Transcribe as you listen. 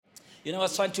I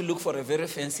was trying to look for a very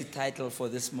fancy title for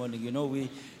this morning.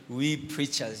 We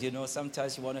preachers,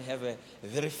 sometimes you want to have a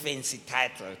very fancy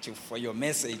title for your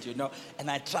message, And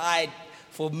I tried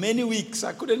for many weeks.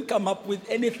 I couldn't come up with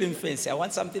anything fancy. I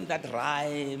want something that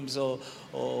rhymes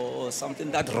or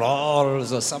something that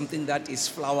rolls or something that is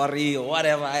flowery or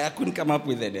whatever. I couldn't come up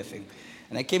with anything.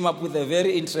 And I came up with a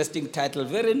very interesting title,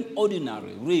 very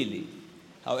ordinary, really.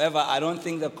 However, I don't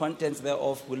think the contents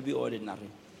thereof will be ordinary.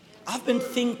 I've been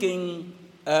thinking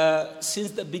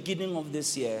since the beginning of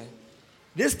this year.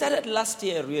 This started last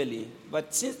year, really.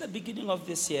 But since the beginning of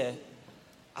this year,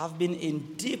 I've been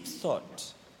in deep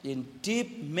thought, in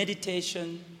deep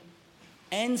meditation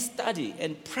and study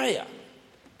and prayer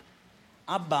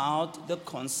about the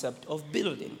concept of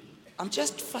building. I'm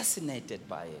just fascinated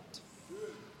by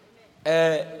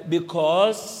it.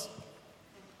 Because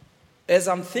as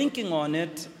I'm thinking on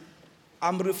it,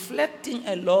 I'm reflecting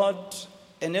a lot.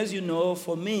 And as you know,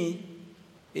 for me,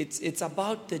 it's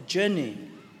about the journey.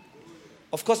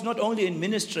 Of course, not only in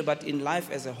ministry, but in life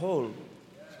as a whole.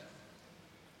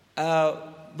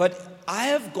 But I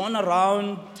have gone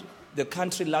around the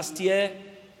country last year,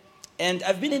 and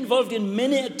I've been involved in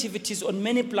many activities on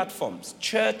many platforms.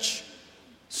 Church,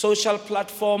 social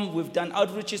platform, we've done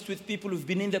outreaches with people who've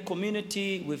been in the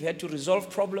community. We've had to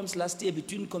resolve problems last year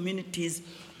between communities,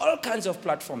 all kinds of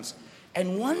platforms.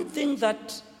 And one thing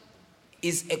that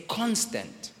is a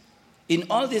constant in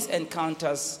all these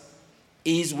encounters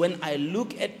is when I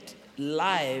look at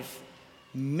life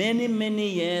many, many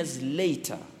years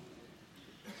later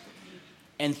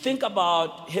and think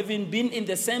about having been in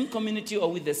the same community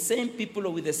or with the same people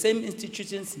or with the same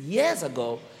institutions years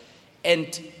ago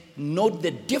and note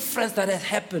the difference that has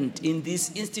happened in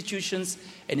these institutions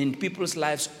and in people's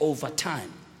lives over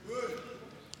time.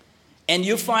 And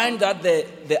you find that there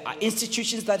are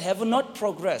institutions that have not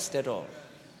progressed at all.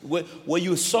 Where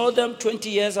you saw them 20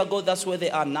 years ago, that's where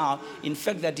they are now. In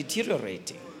fact, they're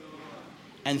deteriorating.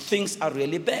 And things are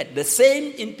really bad. The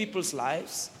same in people's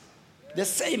lives, the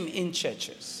same in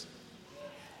churches.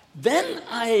 Then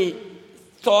I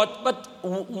thought, but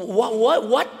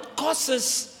what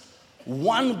causes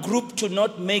one group to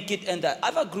not make it and the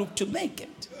other group to make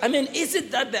it? I mean, is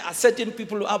it that there are certain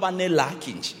people who have a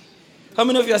lacking? How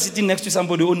many of you are sitting next to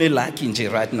somebody who is lacking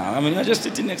right now? I mean, you're just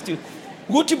sitting next to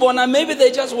Gutibona, maybe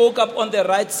they just woke up on the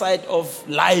right side of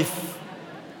life.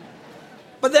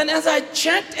 But then as I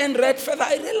checked and read further,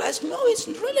 I realized, no, it's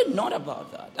really not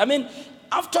about that. I mean,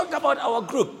 I've talked about our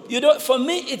group. For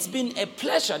me, it's been a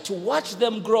pleasure to watch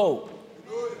them grow.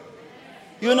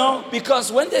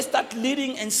 Because when they start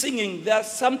leading and singing, there are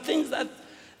some things that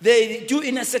they do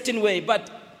in a certain way, but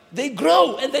they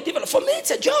grow and they develop. For me,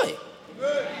 it's a joy.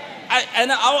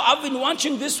 I've been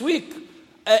watching this week,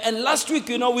 and last week,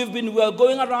 we were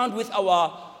going around with our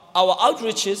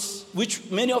outreaches, which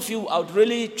many of you, I would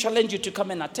really challenge you to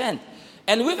come and attend.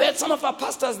 And we've had some of our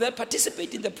pastors there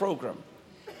participate in the program.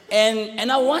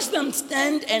 And I watched them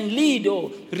stand and lead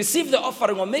or receive the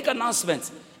offering or make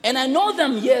announcements. And I know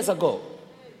them years ago.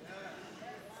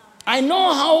 I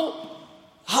know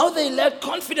how they led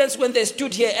confidence when they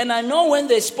stood here. And I know when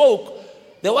they spoke,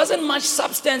 there wasn't much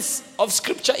substance of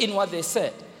scripture in what they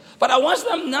said. But I watch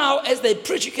them now as they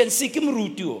preach. You can see Kim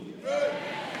Rutio.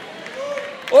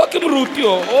 Oh, Kim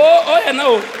Rutio.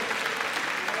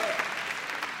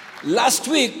 Last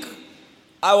week,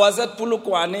 I was at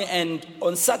Polokwane, and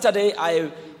on Saturday, I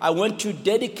went to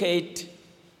dedicate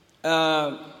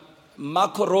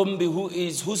Marco Rombi,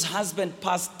 whose husband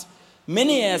passed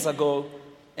many years ago.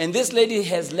 And this lady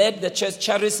has led the church,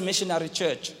 Charis Missionary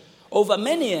Church, over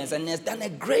many years and has done a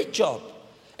great job.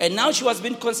 And now she was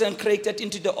being consecrated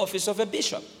into the office of a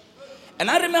bishop. And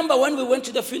I remember when we went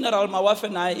to the funeral, my wife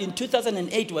and I, in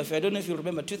 2008, wife, I don't know if you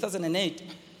remember, 2008.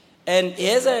 And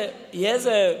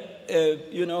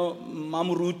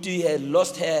Mamuruti had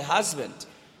lost her husband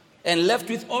and left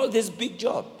with all this big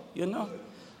job,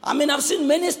 I mean, I've seen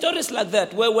many stories like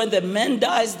that, where when the man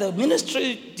dies, the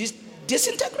ministry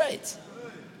disintegrates.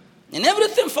 And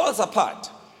everything falls apart.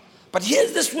 But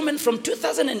here's this woman from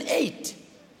 2008,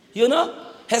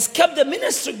 has kept the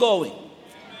ministry going.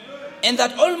 And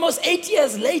that almost 8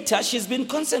 years later, she's been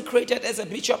consecrated as a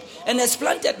bishop and has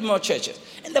planted more churches.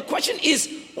 And the question is,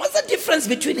 what's the difference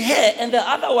between her and the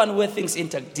other one where things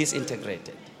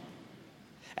disintegrated?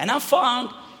 And I found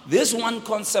this one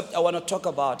concept I want to talk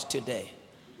about today,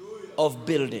 of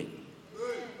building.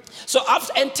 So I've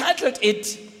entitled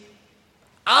it,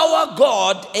 Our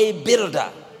God, a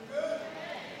Builder.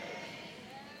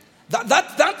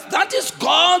 That is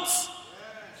God's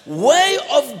way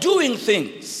of doing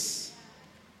things.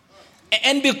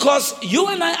 And because you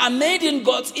and I are made in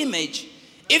God's image,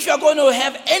 if you're going to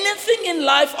have anything in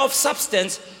life of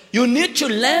substance, you need to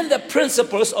learn the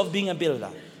principles of being a builder.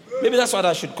 Maybe that's what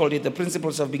I should call it, the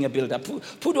principles of being a builder.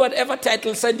 Put whatever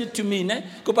title, send it to me.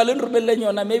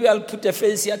 Maybe I'll put a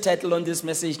fancier title on this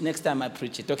message next time I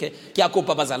preach it. Okay?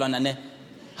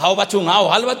 How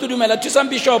about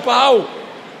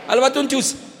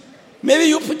Bishop? Maybe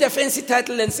you put a fancy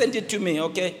title and send it to me,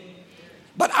 okay?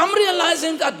 But I'm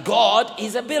realizing that God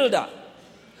is a builder.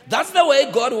 That's the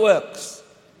way God works.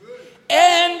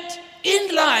 And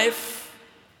in life,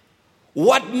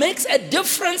 what makes a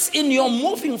difference in your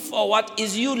moving forward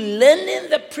is you learning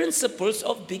the principles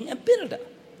of being a builder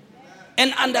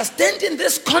and understanding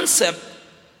this concept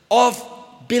of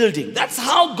building. That's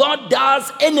how God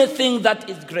does anything that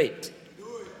is great.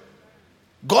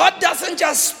 God doesn't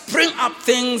just spring up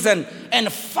things and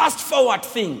fast forward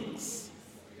things.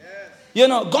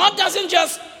 God doesn't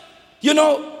just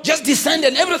descend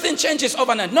and everything changes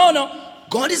overnight. No.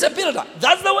 God is a builder.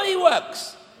 That's the way he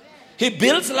works. He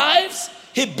builds lives,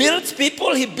 he builds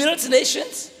people, he builds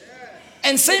nations.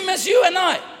 And same as you and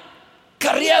I.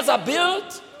 Careers are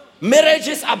built,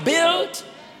 marriages are built,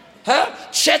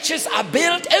 churches are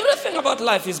built. Everything about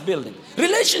life is building.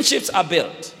 Relationships are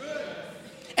built.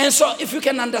 And so if you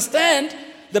can understand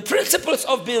the principles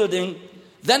of building,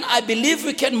 then I believe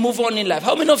we can move on in life.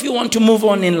 How many of you want to move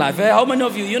on in life? How many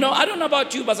of you, I don't know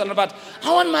about you, but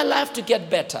I want my life to get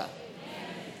better.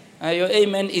 Your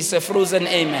amen is a frozen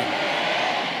amen.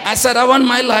 I said, I want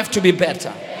my life to be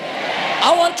better.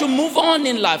 I want to move on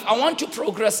in life. I want to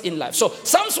progress in life. So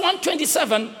Psalms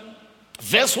 127,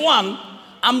 verse 1,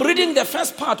 I'm reading the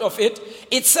first part of it.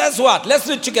 It says what? Let's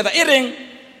read together. Eating,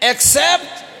 except,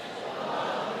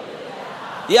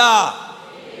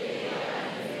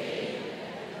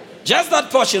 just that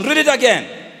portion. Read it again.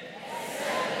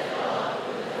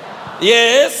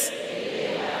 Yes.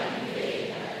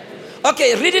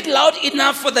 Okay, read it loud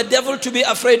enough for the devil to be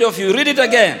afraid of you. Read it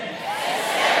again.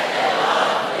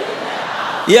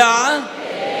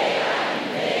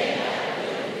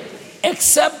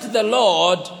 Except the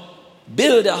Lord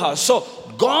build a house. So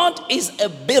God is a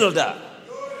builder.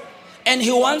 And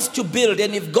he wants to build.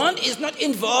 And if God is not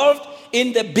involved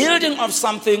in the building of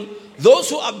something, those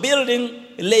who are building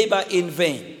labor in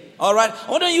vain. All right, I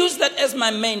want to use that as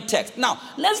my main text. Now,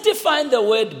 let's define the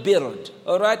word build.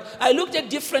 All right, I looked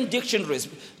at different dictionaries.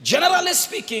 Generally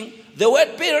speaking, the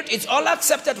word build is all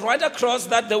accepted right across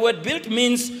that the word build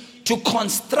means to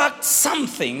construct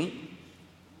something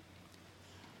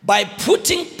by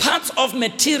putting parts of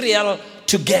material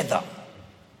together.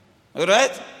 All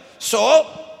right, so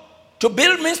to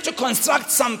build means to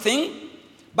construct something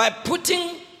by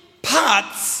putting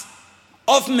parts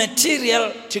of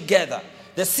material together.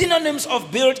 The synonyms of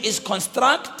build is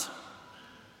construct,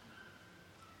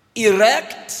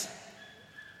 erect,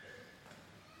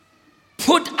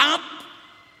 put up,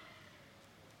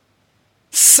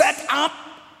 set up,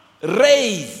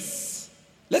 raise.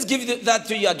 Let's give that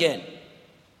to you again.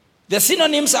 The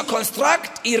synonyms are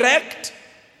construct, erect,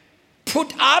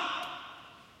 put up,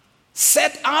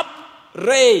 set up,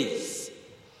 raise.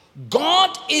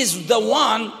 God is the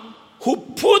one who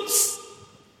puts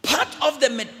part of the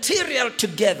material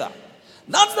together.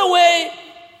 That's the way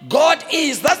God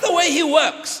is. That's the way he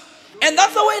works. And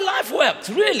that's the way life works,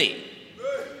 really.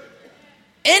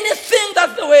 Anything,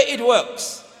 that's the way it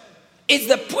works. It's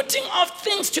the putting of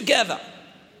things together.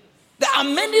 There are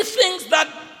many things that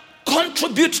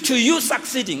contribute to you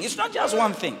succeeding. It's not just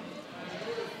one thing.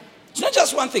 It's not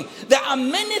just one thing. There are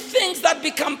many things that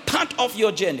become part of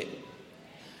your journey.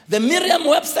 The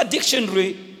Merriam-Webster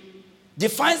Dictionary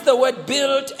defines the word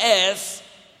build as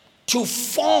to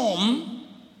form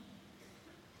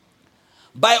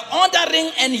by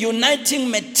ordering and uniting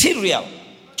material.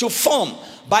 To form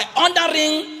by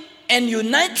ordering and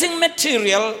uniting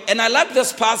material, and I like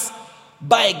this part,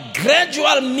 by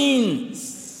gradual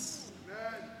means.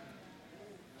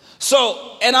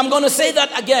 So, and I'm going to say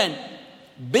that again.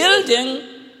 Building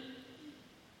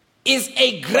is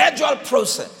a gradual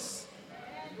process.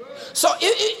 So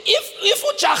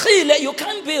if you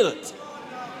can't build.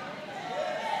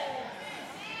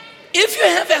 If you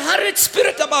have a hurried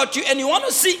spirit about you and you want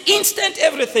to see instant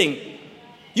everything,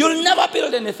 you'll never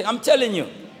build anything. I'm telling you.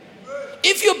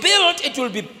 If you build, it will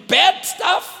be bad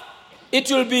stuff.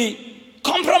 It will be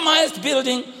compromised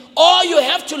building. Or you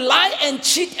have to lie and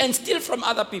cheat and steal from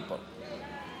other people.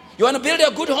 You want to build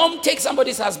a good home? Take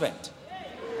somebody's husband.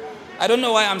 I don't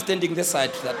know why I'm standing this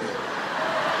side to that way.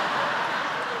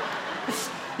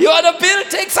 You want to build?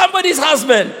 Take somebody's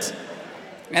husband.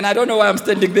 And I don't know why I'm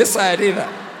standing this side either.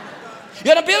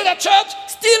 You want to build a church?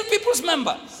 Steal people's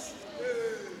members.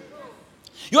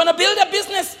 You want to build a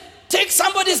business? Take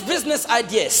somebody's business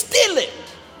idea, steal it.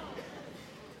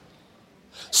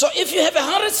 So if you have a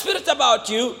hungry spirit about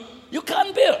you, you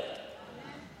can't build.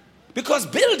 Because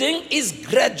building is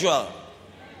gradual.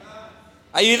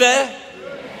 Are you there?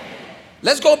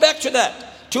 Let's go back to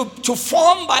that. To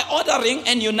form by ordering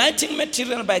and uniting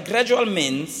material by gradual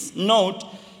means, note,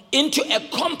 into a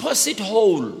composite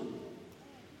whole.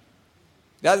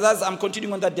 I'm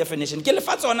continuing on that definition.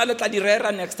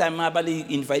 Next time, I'll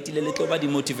invite you a little bit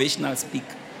motivational speak.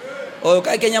 Or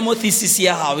I can more thesis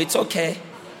here how it's okay.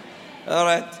 All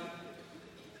right.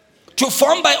 To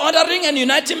form by ordering and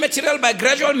uniting material by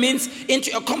gradual means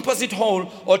into a composite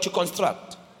whole, or to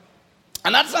construct.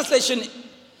 Another translation,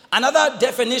 another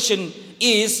definition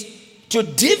is to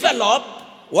develop,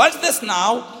 what's this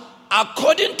now,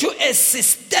 according to a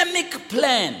systemic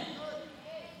plan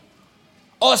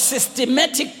or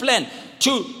systematic plan.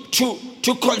 To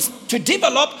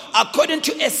develop according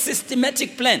to a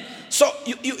systematic plan. So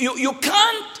you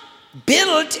can't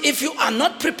build if you are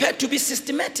not prepared to be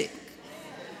systematic.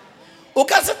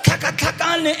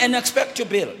 And expect to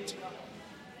build.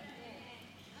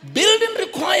 Building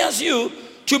requires you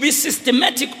to be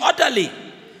systematic, orderly.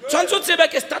 So that's the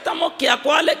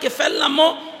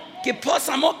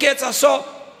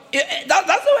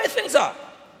way things are.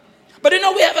 But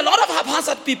we have a lot of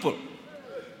haphazard people.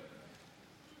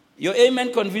 Your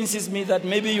amen convinces me that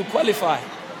maybe you qualify.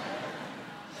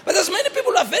 But there's many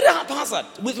people who are very haphazard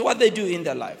with what they do in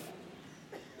their life.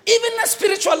 Even a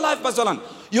spiritual life, Bazolan.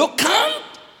 You can't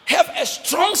have a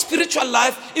strong spiritual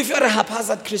life if you're a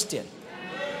haphazard Christian.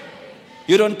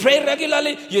 You don't pray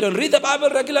regularly, you don't read the Bible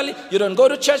regularly, you don't go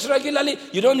to church regularly,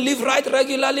 you don't live right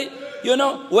regularly. We're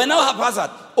now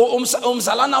haphazard.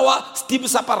 Umsalana wa stibu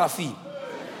sa parafi.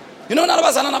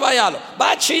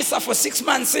 But chisa for 6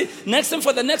 months, next time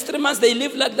for the next 3 months, they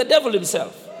live like the devil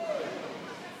himself.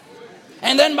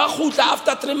 And then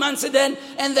after 3 months, then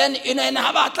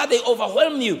they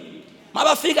overwhelm you.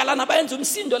 Walks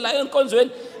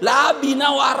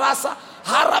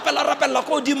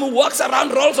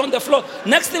around, rolls on the floor.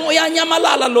 Next thing,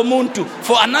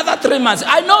 for another 3 months.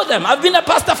 I know them. I've been a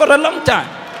pastor for a long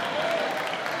time.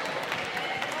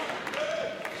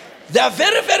 They are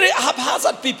very, very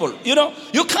haphazard people.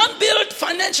 You can't build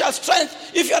financial strength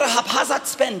if you're a haphazard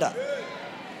spender.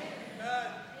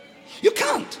 You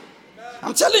can't.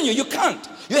 I'm telling you, you can't.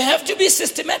 You have to be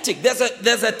systematic.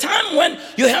 There's a time when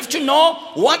you have to know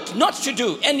what not to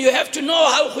do. And you have to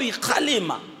know how to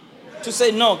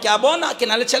say no.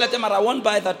 I won't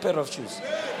buy that pair of shoes.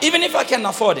 Even if I can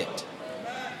afford it.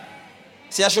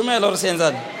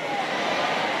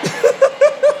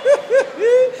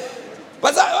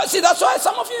 But see, that's why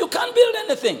some of you can't build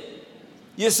anything.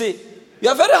 You see,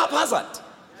 you're very haphazard.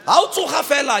 How to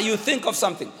hafela, you think of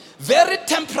something. Very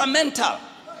temperamental.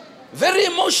 Very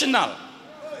emotional.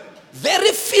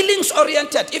 Very feelings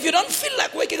oriented. If you don't feel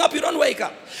like waking up, you don't wake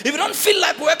up. If you don't feel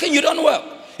like working, you don't work.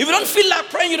 If you don't feel like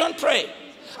praying, you don't pray.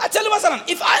 I tell you what,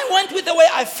 if I went with the way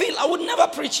I feel, I would never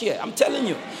preach here. I'm telling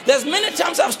you. There's many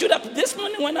times I've stood up. This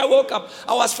morning when I woke up,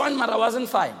 I was fine, but I wasn't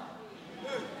fine.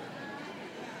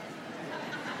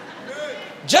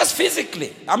 Just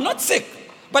physically. I'm not sick.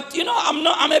 But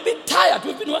I'm a bit tired.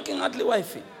 We've been working hardly,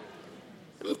 wifey.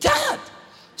 I'm tired.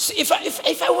 See, if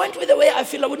I went with the way I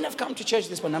feel, I wouldn't have come to church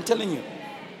this morning. I'm telling you.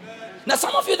 Now,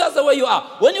 some of you, that's the way you are.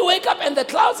 When you wake up and the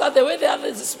clouds are the way they are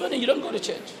this morning, you don't go to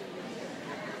church.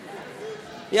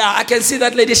 Yeah, I can see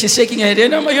that lady. She's shaking her head. You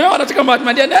know what I'm talking about,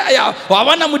 man? Yeah,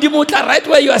 right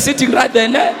where you are sitting right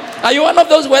there. Are you one of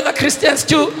those weather Christians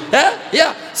too?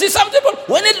 Yeah. See, some people,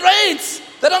 when it rains,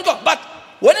 they don't go. But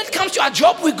when it comes to our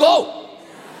job, we go.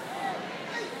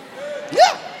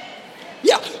 Yeah.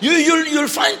 You'll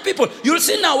find people. You'll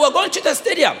see now, we're going to the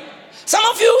stadium. Some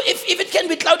of you, if it can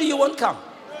be cloudy, you won't come.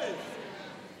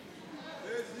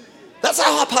 That's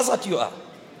how haphazard you are.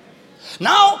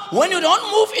 Now, when you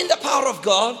don't move in the power of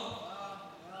God,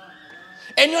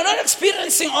 and you're not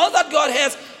experiencing all that God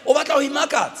has,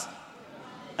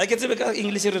 I can say because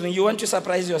English reading, you want to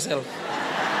surprise yourself.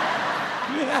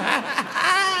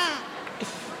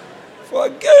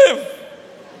 Forgive.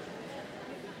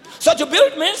 So to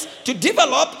build means to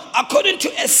develop according to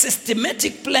a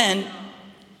systematic plan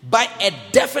by a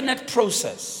definite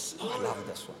process. Oh, I love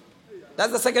this one.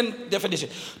 That's the second definition.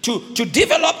 To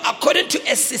develop according to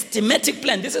a systematic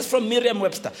plan. This is from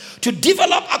Merriam-Webster. To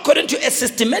develop according to a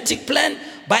systematic plan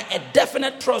by a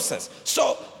definite process.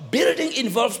 So building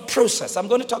involves process. I'm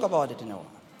going to talk about it in a while.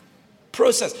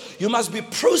 Process. You must be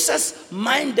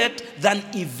process-minded than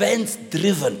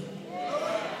events-driven.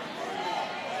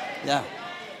 Yeah.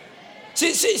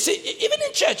 See, even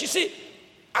in church, you see,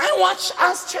 I watch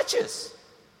us churches.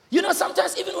 You know,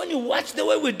 sometimes even when you watch the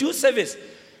way we do service,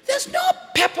 there's no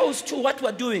purpose to what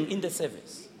we're doing in the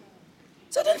service.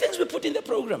 Certain things we put in the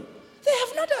program, they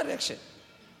have no direction.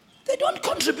 They don't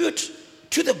contribute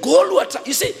to the goal.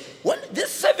 You see, when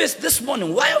this service this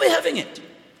morning, why are we having it?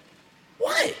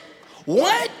 Why?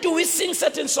 Why do we sing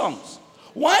certain songs?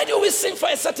 Why do we sing for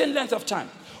a certain length of time?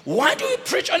 Why do we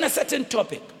preach on a certain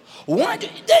topic?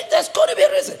 There's got to be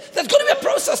a reason. There's got to be a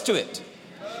process to it.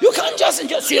 You can't just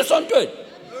see us on it.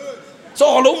 So,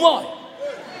 hello, Moya.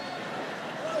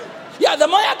 Yeah, the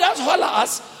Moya does holler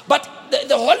us, but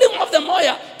the holding of the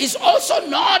Moya is also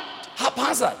not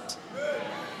haphazard.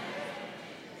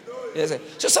 Yes.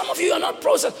 So some of you are not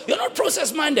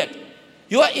process minded.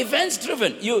 You are events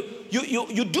driven. You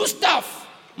do stuff,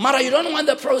 Mara, you don't want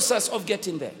the process of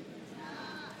getting there.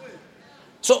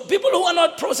 So people who are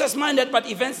not process minded but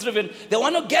events driven, they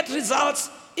want to get results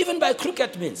even by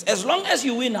crooked means. As long as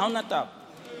you win, how not up?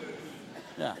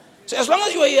 Yeah. So as long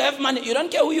as you have money, you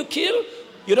don't care who you kill,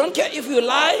 you don't care if you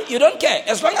lie, you don't care.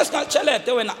 As long as not chalet,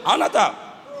 how not up?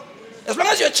 As long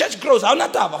as your church grows, how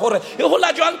not up? As long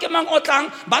as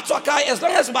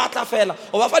batla fela,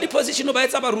 or the position of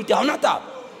Baruti, how not up?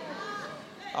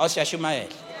 I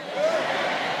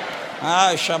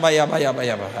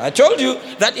told you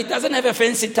that it doesn't have a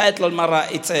fancy title, Mara.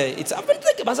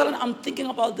 I'm thinking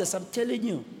about this. I'm telling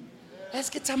you. Let's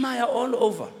get Tamaya all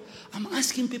over. I'm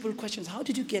asking people questions. How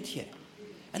did you get here?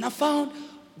 And I found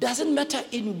doesn't matter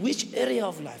in which area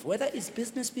of life, whether it's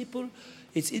business people,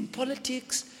 it's in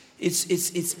politics,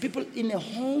 it's people in a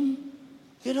home,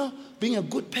 you know, being a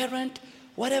good parent,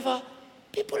 whatever.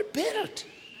 People build.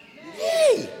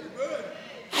 Hey,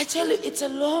 I tell you, it's a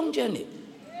long journey.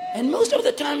 And most of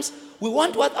the times, we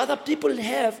want what other people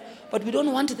have, but we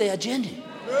don't want their journey.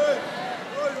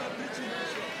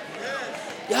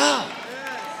 Yeah.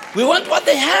 We want what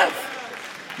they have.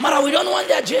 Mara, we don't want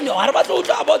their journey.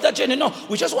 About their journey. No,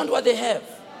 we just want what they have.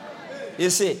 You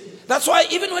see. That's why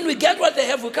even when we get what they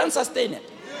have, we can't sustain it.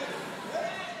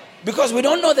 Because we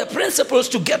don't know the principles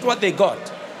to get what they got.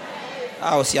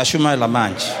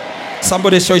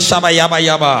 Somebody say Shaba Yaba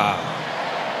Yaba.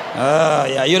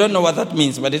 Yeah, you don't know what that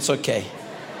means, but it's okay.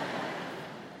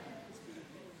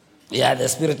 Yeah, the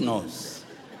Spirit knows.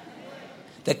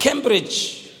 The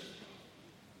Cambridge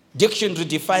Dictionary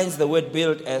defines the word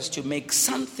build as to make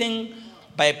something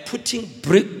by putting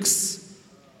bricks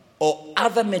or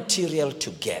other material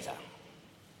together.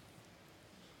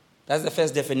 That's the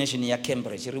first definition in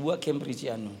Cambridge. Cambridge,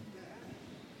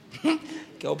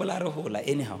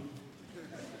 anyhow.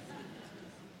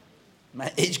 My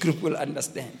age group will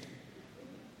understand.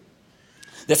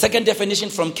 The second definition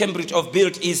from Cambridge of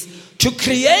build is to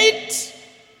create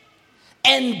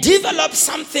and develop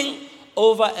something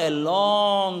over a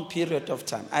long period of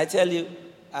time. I tell you,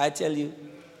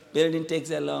 building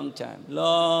takes a long time.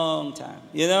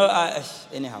 You know,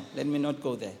 anyhow, let me not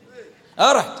go there.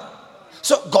 All right.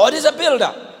 So God is a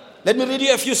builder. Let me read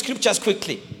you a few scriptures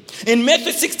quickly. In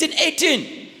Matthew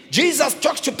 16:18, Jesus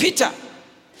talks to Peter.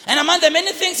 And among the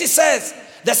many things he says,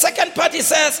 the second part he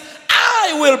says,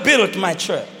 I will build my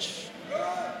church.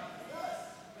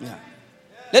 Yeah.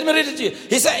 Let me read it to you.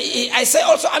 He said, I say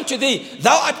also unto thee,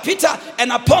 thou art Peter,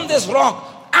 and upon this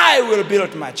rock I will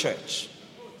build my church.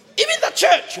 Even the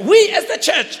church, we as the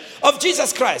church of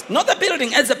Jesus Christ, not the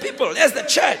building, as the people, as the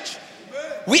church,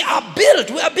 we are built,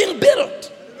 we are being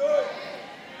built.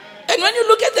 And when you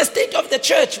look at the state of the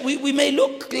church, we may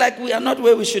look like we are not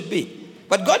where we should be.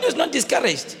 But God is not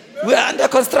discouraged. We are under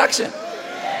construction.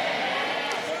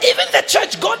 Even the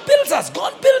church, God builds us.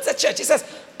 God builds a church. He says,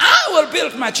 I will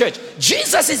build my church.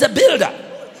 Jesus is a builder.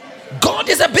 God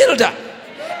is a builder.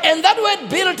 And that word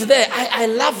build there, I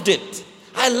loved it.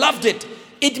 I loved it.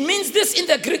 It means this in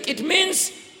the Greek. It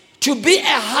means to be a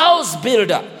house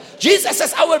builder. Jesus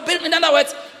says, I will build. In other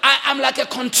words, I'm like a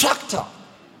contractor.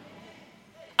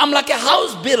 I'm like a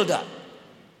house builder.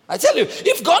 I tell you,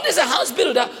 if God is a house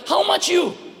builder, how much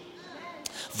you?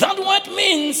 That word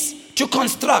means to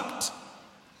construct.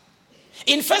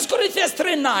 In 1 Corinthians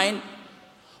 3:9,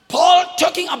 Paul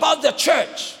talking about the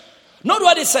church. Note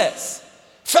what he says.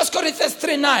 1 Corinthians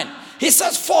 3:9. He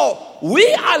says, for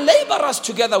we are laborers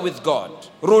together with God.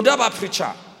 Rodaba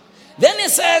preacher. Then he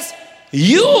says,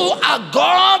 you are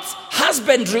God's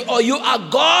husbandry, or you are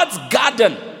God's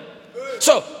garden.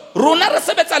 So,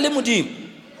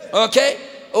 okay?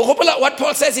 What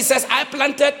Paul says, he says, I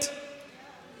planted,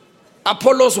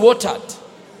 Apollos watered.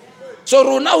 So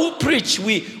Rona who preach,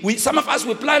 we some of us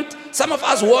we plant, some of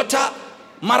us water.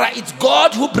 Mara, it's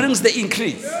God who brings the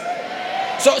increase.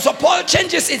 So Paul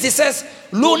changes it. He says,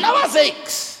 Luna was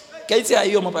aches.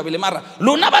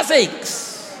 Luna was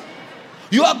aches.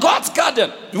 You are God's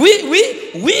garden. We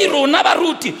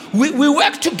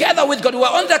work together with God. We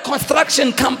are on the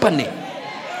construction company.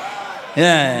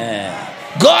 Yeah.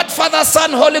 God, Father,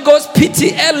 Son, Holy Ghost,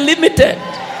 PTL Limited.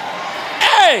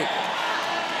 Hey.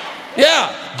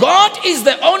 Yeah. God is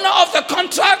the owner of the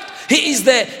contract. He is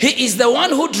the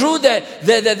one who drew the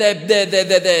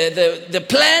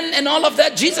plan and all of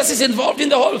that. Jesus is involved in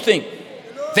the whole thing.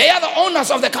 They are the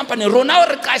owners of the company.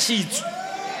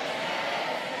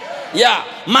 Yeah.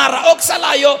 Mara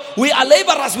Oksalayo, we are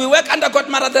laborers, we work under God.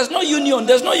 Mara, there's no union.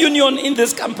 There's no union in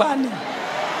this company.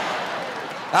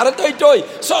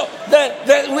 So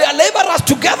we are laborers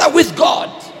together with God.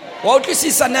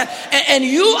 And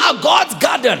you are God's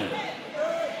garden.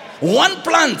 One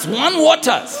plants, one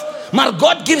waters. But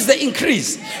God gives the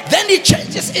increase. Then He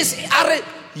changes.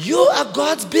 You are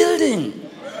God's building.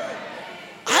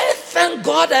 I thank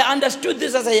God I understood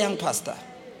this as a young pastor.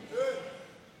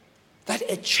 That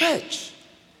a church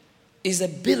is a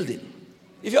building.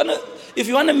 If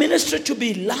you want a ministry to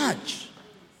be large,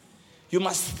 you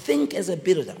must think as a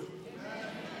builder.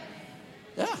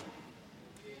 Yeah.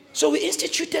 So we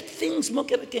instituted things,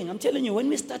 Mokere King. I'm telling you, when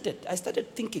we started, I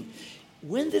started thinking,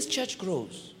 when this church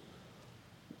grows,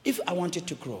 if I want it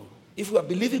to grow, if we are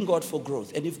believing God for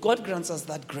growth, and if God grants us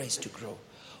that grace to grow,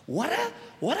 what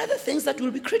are the things that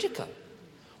will be critical?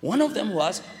 One of them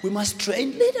was, we must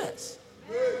train leaders.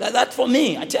 That for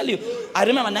me, I tell you, I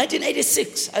remember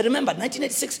 1986,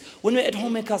 when we were at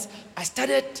Homemakers, I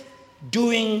started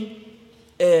doing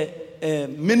a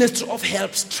Ministry of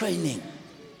Helps training,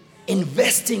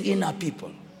 investing in our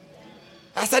people.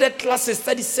 I started classes,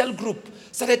 studied cell group,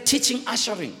 started teaching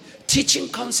ushering, teaching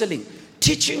counseling,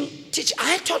 teaching.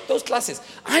 I taught those classes.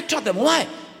 I taught them. Why?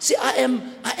 See, I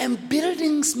am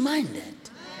buildings minded.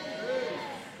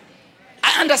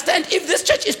 I understand if this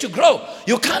church is to grow,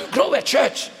 you can't grow a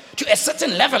church to a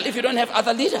certain level if you don't have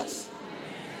other leaders.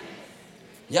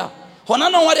 Yeah. What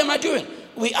am I doing?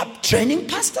 We are training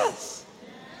pastors.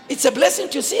 It's a blessing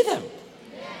to see them.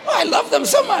 Oh, I love them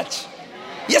so much.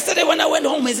 Yesterday when I went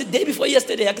home, is it day before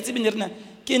yesterday? I could see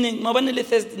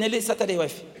Saturday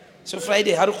wife. So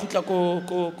Friday, I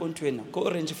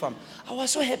Orange Farm. I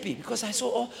was so happy because I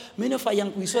saw many of our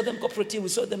young, we saw them cooperative, we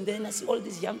saw them there, and I see all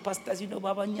these young pastors,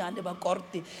 Baba Nyande,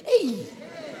 Bakorte. Hey!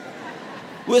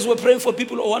 We were praying for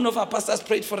people. One of our pastors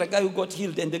prayed for a guy who got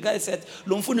healed, and the guy said,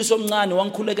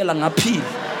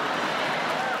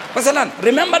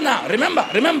 remember now,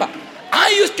 remember. I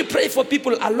used to pray for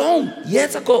people alone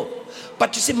years ago.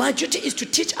 But you see, my duty is to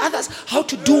teach others how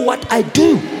to do what I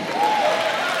do.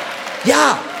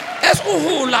 Yeah. As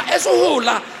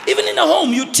uhula. Even in a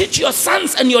home, you teach your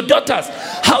sons and your daughters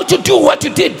how to do what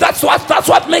you did. That's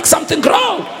what makes something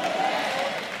grow.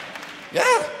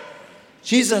 Yeah.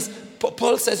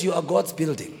 Paul says you are God's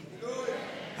building.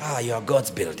 You are God's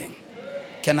building.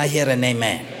 Can I hear an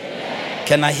amen?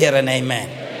 Can I hear an amen?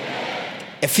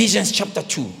 Ephesians chapter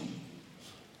 2.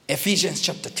 Ephesians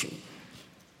chapter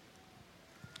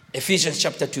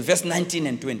 2, verse 19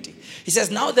 and 20. He says,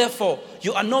 now therefore,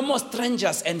 you are no more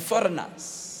strangers and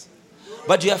foreigners,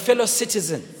 but you are fellow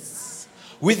citizens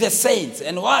with the saints.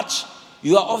 And watch,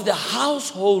 you are of the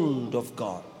household of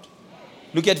God.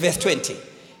 Look at verse 20.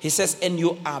 He says, and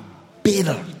you are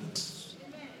built.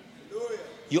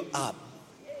 You are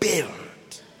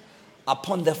built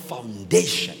upon the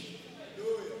foundation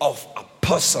of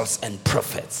apostles and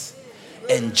prophets,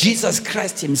 and Jesus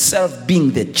Christ himself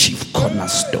being the chief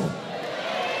cornerstone.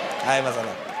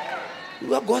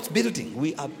 We are God's building.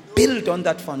 We are built on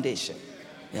that foundation.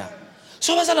 Yeah.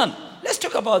 So, let's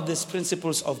talk about these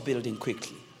principles of building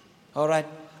quickly. All right.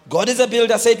 God is a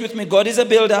builder. Say it with me. God is a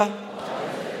builder.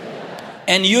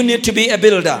 And you need to be a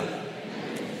builder.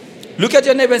 Look at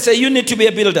your neighbor and say, you need to be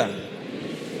a builder.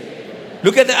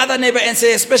 Look at the other neighbor and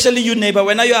say, especially you neighbor,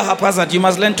 when you are haphazard, you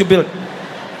must learn to build.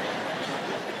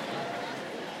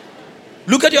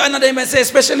 Look at your other neighbor and say,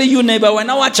 especially you neighbor, when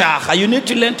you need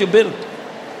to learn to build.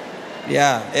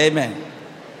 Yeah, amen.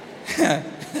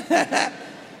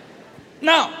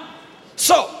 Now,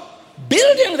 so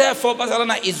building therefore,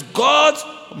 Barcelona, is God's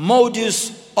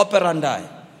modus operandi.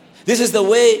 This is the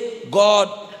way God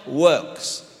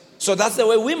works. So that's the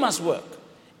way we must work.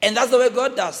 And that's the way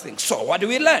God does things. So what do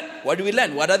we learn?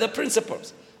 What are the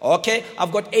principles? Okay,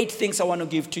 I've got 8 things I want to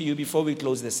give to you before we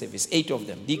close the service. 8 of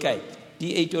them.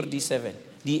 D8 or D7?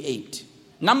 D8.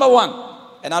 Number 1,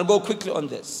 and I'll go quickly on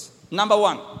this. Number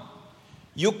 1,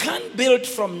 you can't build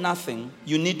from nothing.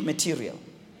 You need material.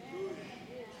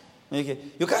 Okay,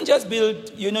 you can't just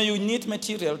build, you need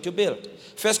material to build.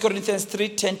 1 Corinthians 3,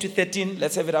 10 to 13.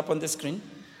 Let's have it up on the screen.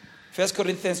 1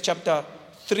 Corinthians chapter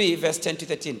 3, verse 10 to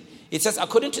 13. It says,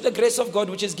 according to the grace of God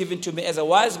which is given to me as a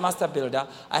wise master builder,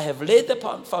 I have laid the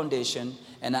foundation,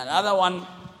 and another one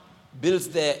builds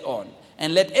thereon.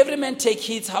 And let every man take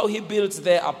heed how he builds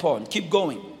thereupon. Keep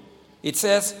going. It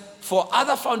says, for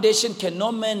other foundation can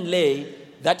no man lay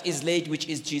that is laid, which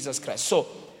is Jesus Christ. So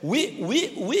we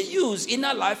use in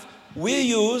our life,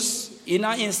 in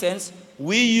our instance,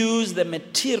 we use the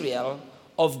material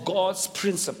of God's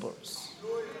principles.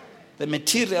 The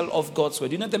material of God's word.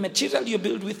 The material you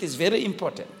build with is very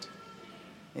important.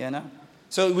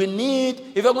 So we need,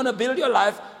 if you're going to build your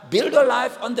life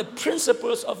on the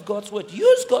principles of God's word.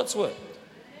 Use God's word.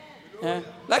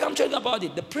 Like I'm talking about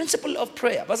it, the principle of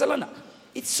prayer. Bazalana,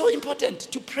 it's so important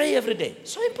to pray every day.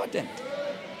 So important.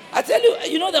 I tell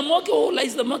you, the monkey who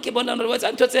lies the monkey bone under words.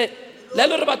 And to say,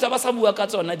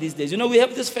 these days. We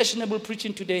have this fashionable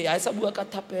preaching today.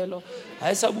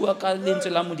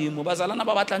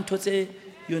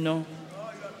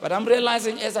 But I'm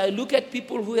realizing as I look at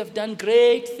people who have done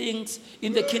great things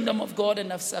in the kingdom of God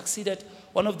and have succeeded,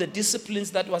 one of the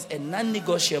disciplines that was a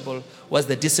non-negotiable was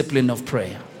the discipline of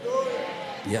prayer.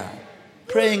 Yeah.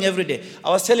 Praying every day.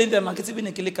 I was telling them,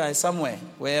 somewhere,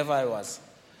 wherever I was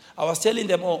telling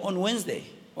them, on Wednesday,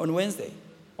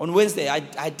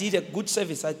 I did a good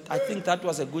service. I think that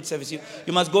was a good service. You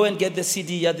must go and get the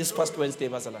CD here this past Wednesday,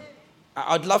 Basalan.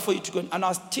 I'd love for you to go. And I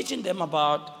was teaching them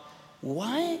about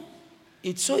why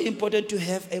it's so important to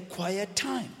have a quiet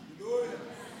time.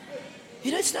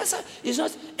 It's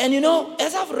not. And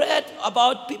as I've read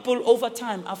about people over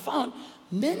time, I found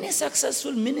many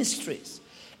successful ministries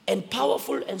and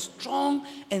powerful and strong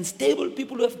and stable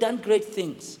people who have done great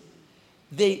things.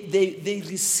 They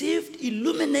received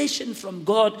illumination from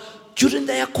God during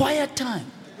their quiet time.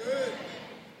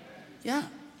 Yeah.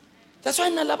 That's why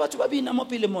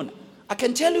I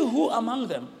can tell you who among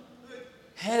them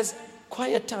has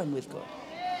quiet time with God.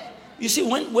 You see,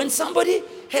 when somebody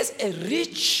has a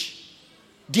rich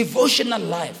devotional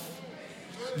life,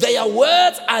 their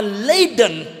words are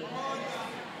laden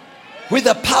with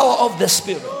the power of the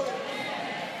Spirit.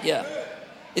 Yeah.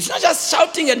 It's not just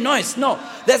shouting and noise. No,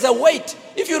 there's a weight.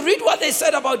 If you read what they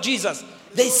said about Jesus,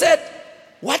 they said,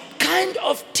 what kind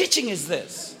of teaching is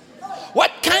this?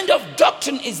 What kind of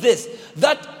doctrine is this?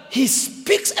 That he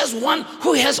speaks as one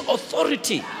who has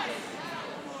authority.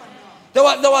 There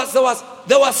was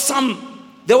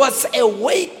a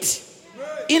weight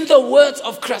in the words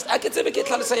of Christ.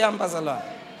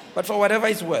 But for whatever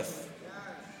it's worth.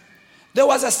 There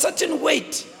was a certain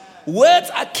weight. Words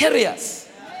are carriers.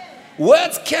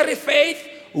 Words carry faith.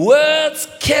 Words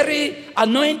carry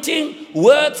anointing.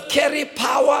 Words carry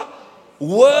power.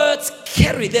 Words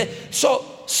carry So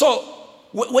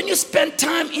when you spend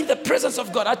time in the presence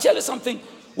of God, I tell you something.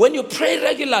 When you pray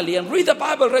regularly and read the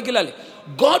Bible regularly,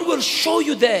 God will show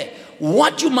you there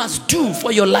what you must do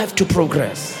for your life to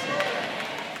progress.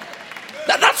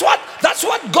 That's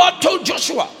what God told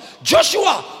Joshua.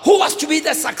 Joshua, who was to be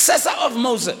the successor of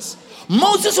Moses.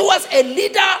 Moses, who was a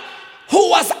leader who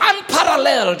was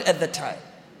unparalleled at the time.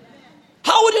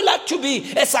 How would you like to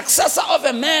be a successor of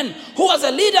a man who was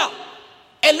a leader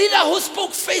who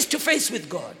spoke face to face with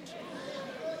God?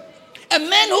 A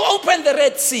man who opened the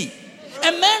Red Sea.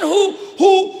 A man who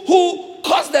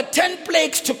caused the 10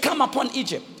 plagues to come upon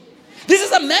Egypt. This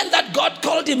is a man that God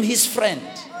called him his friend.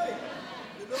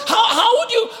 How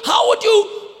would you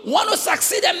want to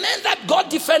succeed? A man that God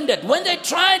defended. When they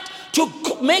tried to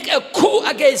make a coup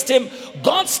against him,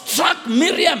 God struck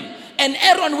Miriam and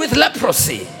Aaron with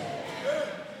leprosy.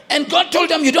 And God told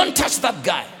them, you don't touch that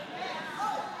guy.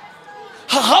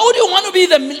 How would you want to be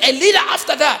a leader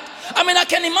after that? I mean, I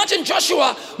can imagine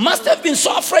Joshua must have been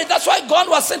so afraid. That's why God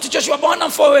was sent to Joshua.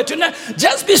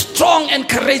 Just be strong and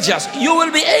courageous. You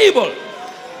will be able.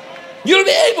 You'll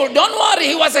be able. Don't worry.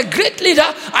 He was a great leader.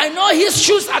 I know his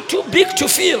shoes are too big to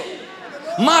fill.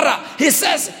 Mara, he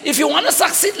says, if you want to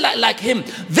succeed like him,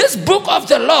 this book of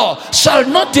the law shall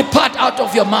not depart out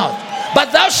of your mouth,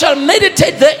 but thou shalt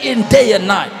meditate therein day and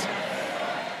night.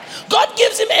 God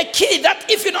gives him a key that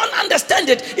if you don't understand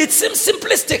it, it seems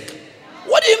simplistic.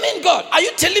 What do you mean, God? Are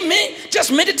you telling me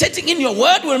just meditating in your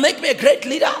word will make me a great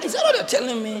leader? Is that what you're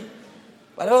telling me?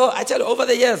 But I tell you, over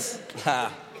the years,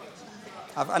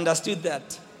 I've understood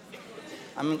that.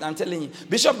 I'm telling you.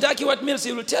 Bishop Dag Heward-Mills,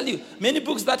 he will tell you, many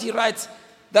books that he writes,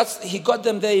 he got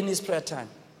them there in his prayer time.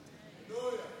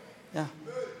 Yeah.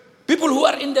 People who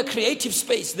are in the creative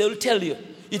space, they will tell you,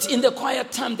 it's in the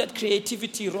quiet time that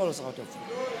creativity rolls out of them.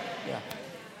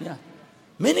 Yeah.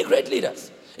 Many great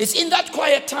leaders. It's in that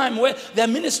quiet time where their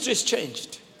ministries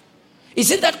changed. It's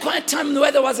in that quiet time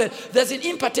where there's an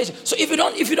impartation. So if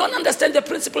you don't understand the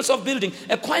principles of building,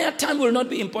 a quiet time will not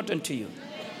be important to you.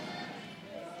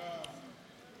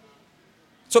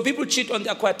 So people cheat on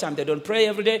their quiet time. They don't pray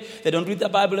every day. They don't read the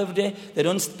Bible every day. They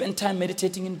don't spend time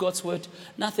meditating in God's word.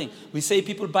 Nothing. We say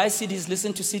people buy CDs,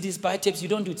 listen to CDs, buy tapes. You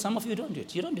don't do it. Some of you don't do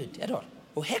it. You don't do it at all.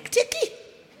 Oh, hectic.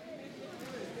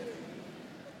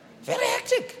 Very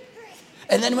hectic.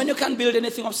 And then when you can't build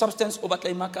anything of substance,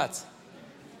 overclaim markets.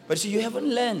 But see, you haven't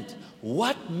learned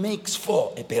what makes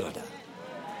for a builder.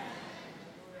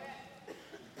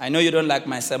 I know you don't like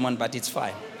my sermon, but it's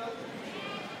fine.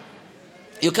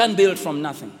 You can't build from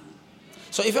nothing.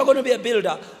 So if you're going to be a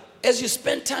builder, as you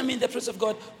spend time in the presence of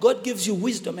God, God gives you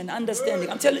wisdom and understanding.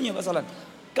 I'm telling you, Basalan,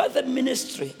 God, the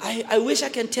ministry, I wish I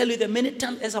can tell you the many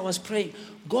times as I was praying,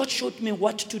 God showed me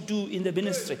what to do in the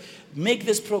ministry. Make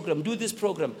this program, do this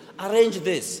program, arrange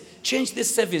this, change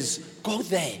this service, go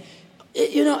there.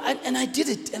 You know, and I did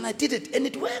it, and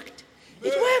it worked.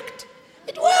 It worked.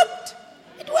 It worked.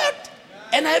 It worked.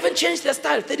 And I haven't changed the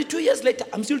style. 32 years later,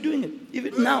 I'm still doing it.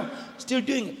 Even now, still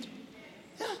doing it.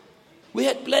 Yeah. We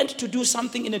had planned to do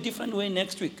something in a different way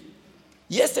next week.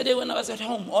 Yesterday when I was at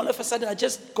home, all of a sudden I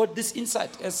just got this insight.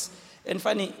 And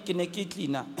funny,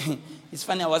 it's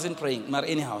funny I wasn't praying. But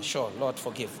anyhow, sure, Lord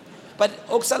forgive. But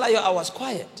Oksalayo, I was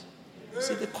quiet.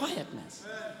 See the quietness.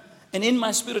 And in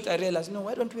my spirit I realized, no,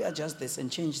 why don't we adjust this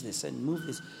and change this and move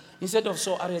this? Instead of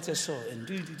so, arete so, and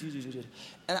do.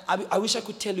 And I wish I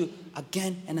could tell you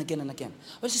again and again and again.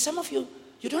 But see, some of you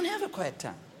don't have a quiet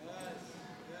time.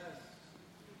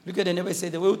 Look at the neighbor and say,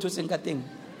 the way to sing thing.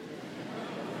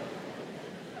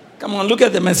 Come on, look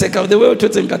at them and say, the way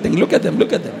to sing thing. Look at them.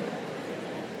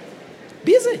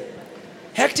 Busy.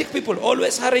 Hectic people,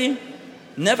 always hurrying,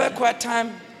 never a quiet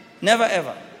time, never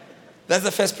ever. That's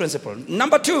the first principle.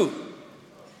 Number 2.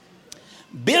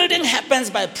 Building happens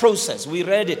by process. We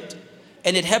read it.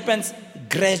 And it happens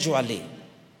gradually.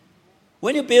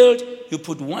 When you build, you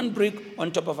put one brick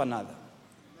on top of another.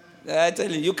 I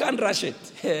tell you can't rush it.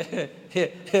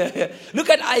 Look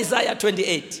at Isaiah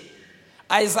 28.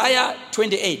 Isaiah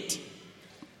 28.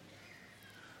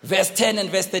 Verse 10 and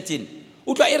verse 13.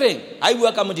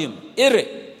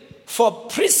 For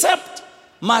precept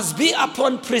must be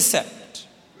upon precept.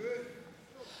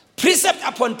 Precept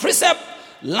upon precept.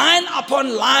 Line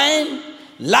upon line,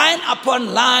 line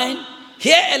upon line,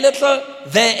 here a little,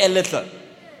 there a little.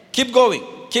 Keep going.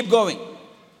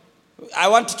 I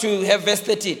want to have verse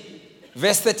 13.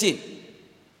 Verse 13.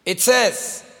 It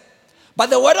says,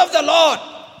 but the word of the Lord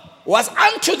was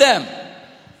unto them,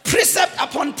 precept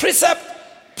upon precept,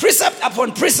 precept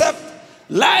upon precept,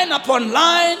 line upon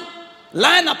line,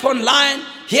 line upon line,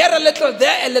 here a little,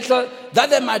 there a little, that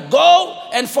they might go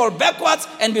and fall backwards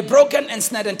and be broken and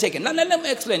snared and taken. Now let me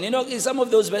explain. You know, in some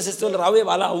of those verses still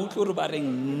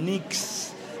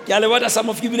nix. Some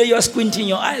of you are squinting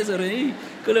your eyes. Okay,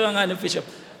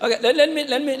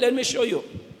 let me show you.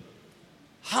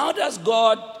 How does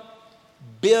God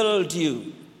build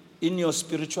you in your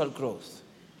spiritual growth?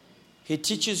 He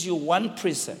teaches you one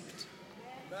precept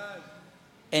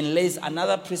and lays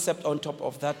another precept on top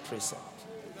of that precept.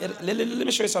 Let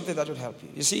me show you something that will help you.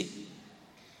 You see,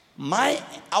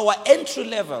 our entry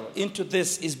level into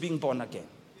this is being born again.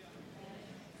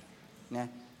 Why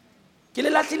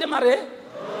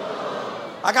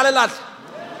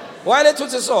let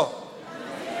it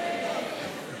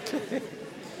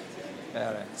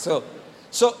so?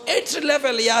 So entry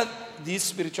level, these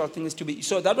spiritual things to be.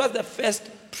 So that was the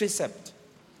first precept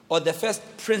or the first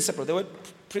principle. The word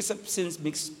precept since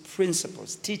makes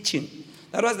principles, teaching.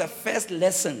 That was the first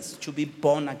lessons to be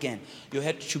born again. You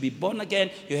had to be born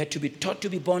again. You had to be taught to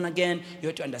be born again. You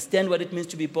had to understand what it means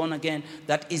to be born again.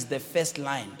 That is the first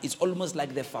line. It's almost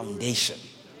like the foundation.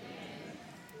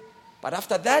 But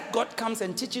after that, God comes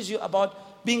and teaches you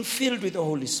about being filled with the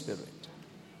Holy Spirit.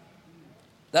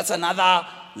 That's another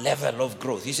level of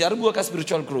growth. You see,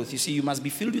 spiritual growth. You see, you must be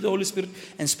filled with the Holy Spirit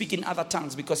and speak in other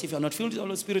tongues. Because if you're not filled with the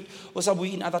Holy Spirit, or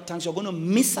in other tongues, you're going to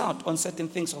miss out on certain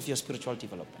things of your spiritual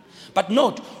development. But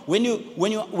note, when you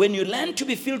learn to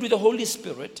be filled with the Holy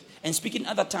Spirit and speak in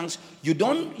other tongues, you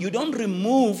don't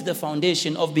remove the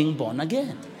foundation of being born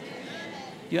again.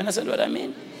 You understand what I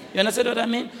mean?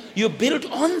 You build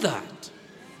on that.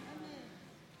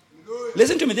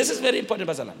 Listen to me. This is very important,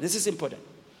 Basalan. This is important.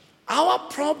 Our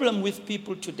problem with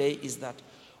people today is that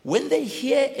when they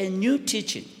hear a new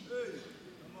teaching,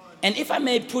 and if I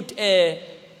may put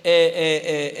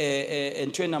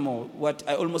what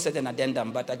I almost said an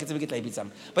addendum, but I can make it like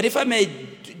some. But if I may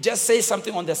just say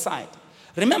something on the side,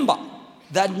 remember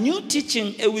that new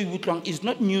teaching is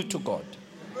not new to God.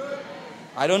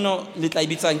 I don't know.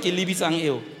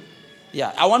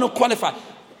 Yeah, I want to qualify.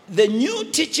 The new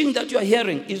teaching that you are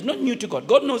hearing is not new to God.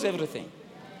 God knows everything.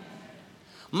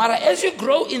 Mara, as you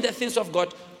grow in the things of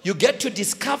God, you get to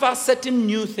discover certain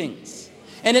new things.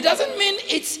 And it doesn't mean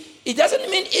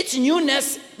its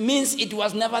newness means it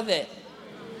was never there.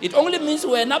 It only means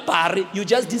we're not bari, you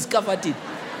just discovered it.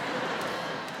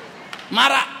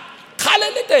 Mara,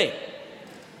 khalelite.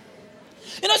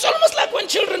 It's almost like when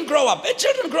children grow up.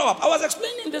 I was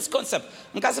explaining this concept.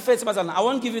 I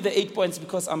won't give you the 8 points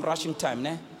because I'm rushing time.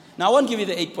 Now, I won't give you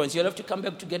the 8 points. You'll have to come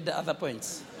back to get the other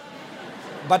points.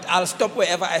 But I'll stop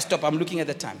wherever I stop. I'm looking at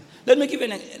the time. Let me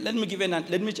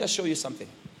just show you something.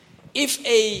 If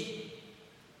a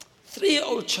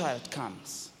 3-year-old child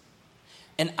comes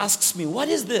and asks me, what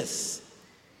is this?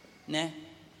 And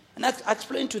I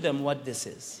explain to them what this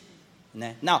is.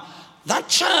 Now, that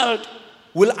child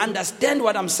will understand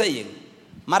what I'm saying,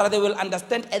 but they will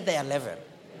understand at their level.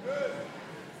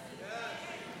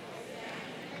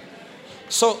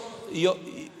 So your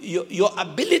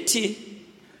ability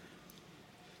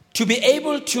to be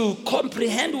able to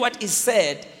comprehend what is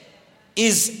said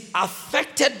is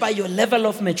affected by your level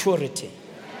of maturity.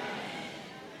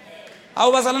 How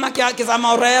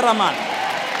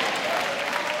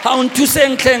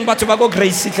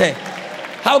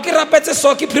ke rapetse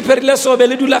so ke preparile so be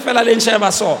le dula fela le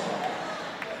nsheba so.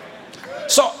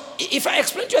 So if I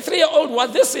explain to a 3-year-old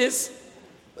what this is,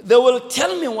 they will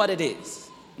tell me what it is.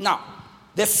 Now,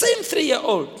 the same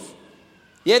 3-year-old,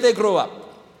 they grow up.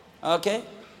 Okay?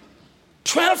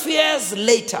 12 years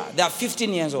later, they are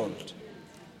 15 years old.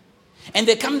 And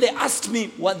they asked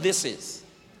me what this is.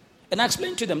 And I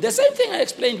explained to them the same thing I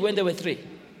explained when they were 3.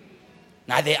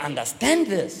 Now they understand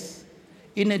this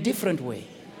in a different way.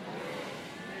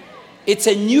 It's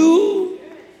a new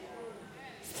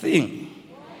thing.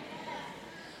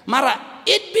 Mara,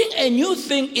 it being a new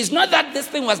thing is not that this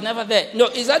thing was never there. No,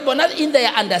 it's that but not in their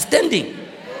understanding.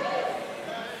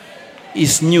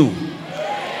 It's new.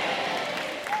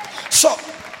 So,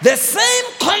 the same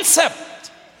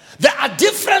concept, there are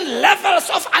different levels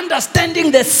of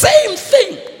understanding the same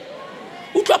thing.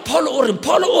 Paul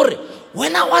Ori,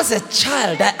 when I was a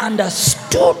child, I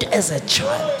understood as a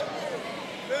child.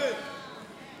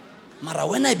 Mara,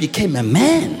 when I became a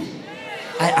man,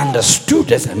 I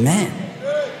understood as a man.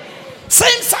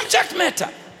 Same subject matter.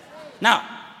 Now,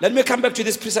 let me come back to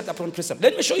this precept upon precept.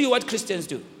 Let me show you what Christians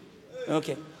do.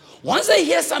 Okay. Once they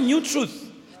hear some new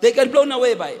truth, they get blown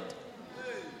away by it.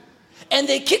 And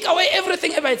they kick away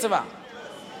everything about it.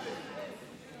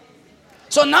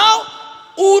 So now,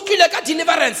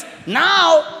 deliverance.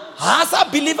 Now, hasa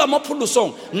believer mo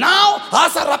pulusong. Now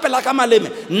hasa rapela ka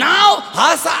maleme. Now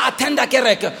hasa attenda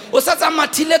kereke. O sa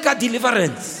matile ka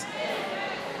deliverance.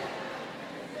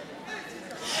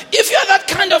 If you're that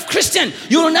kind of Christian,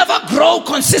 you will never grow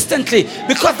consistently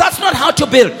because that's not how to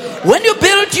build. When you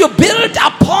build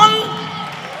upon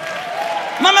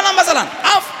Mama Lambazalan.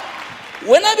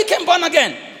 When I became born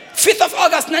again, 5th of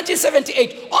August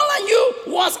 1978, all I knew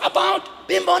was about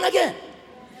being born again.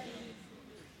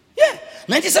 Yeah.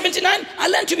 1979, I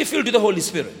learned to be filled with the Holy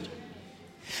Spirit.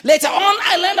 Later on,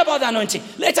 I learned about the anointing.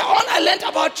 Later on, I learned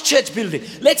about church building.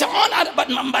 Later on,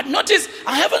 but notice,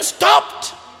 I haven't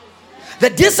stopped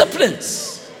the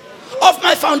disciplines of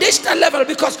my foundational level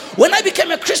because when I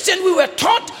became a Christian, we were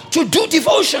taught to do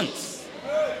devotions.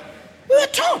 We were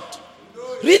taught.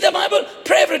 Read the Bible,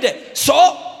 pray every day. So,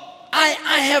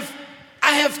 I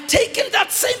have taken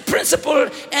that same principle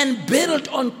and built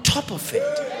on top of it.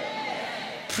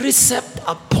 Precept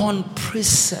upon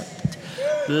precept,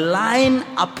 line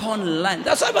upon line.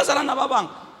 That's why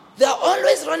they are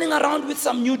always running around with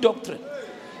some new doctrine.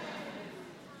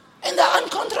 And they are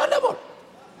uncontrollable.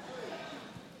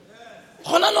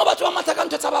 Hey!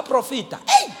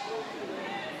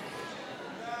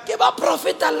 Give a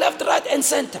profita left, right, and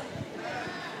center.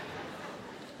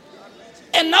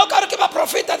 And now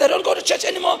profita, they don't go to church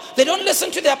anymore. They don't listen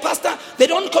to their pastor. They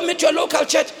don't commit to a local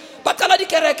church. But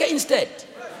instead.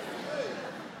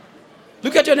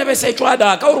 Look at your neighbor and say,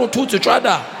 Chwada,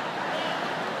 Chwada.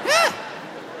 Yeah.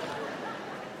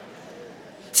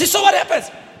 See, so what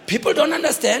happens? People don't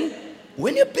understand.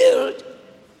 When you build,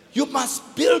 you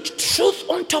must build truth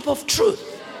on top of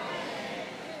truth.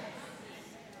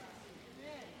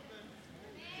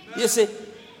 You see,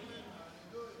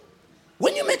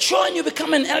 when you mature and you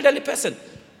become an elderly person,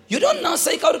 you don't now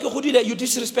say, you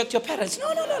disrespect your parents.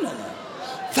 No.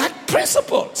 That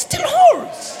principle still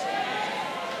holds.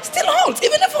 Still holds,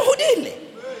 even if Hudile.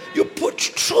 You put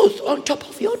truth on top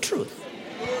of your truth.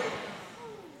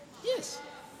 Yes.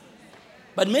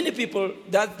 But many people,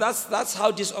 that's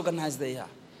how disorganized they are.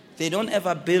 They don't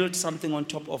ever build something on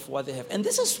top of what they have. And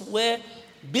this is where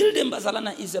building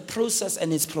Bazalana is a process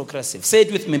and it's progressive. Say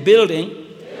it with me. Building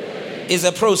is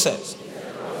a process.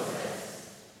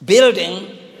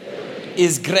 Building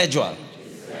is gradual.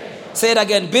 Say it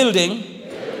again. Building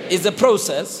is a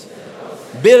process.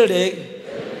 Building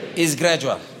is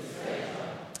gradual.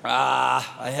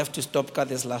 I have to stop cut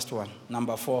this last one.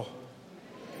 Number 4.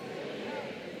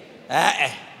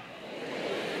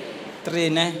 3,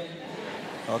 ne?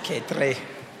 Okay, 3.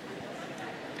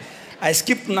 I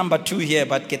skipped number 2 here,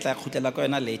 but get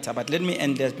later. But let me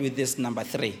end with this number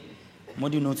 3.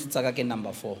 What do you know? It's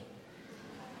number 4.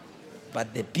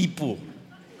 But the people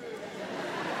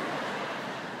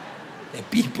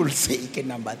say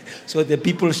number 3. So the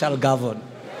people shall govern.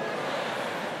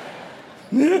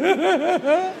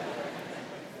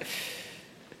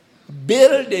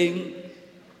 Building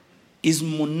is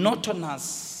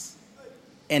monotonous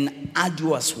and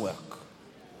arduous work.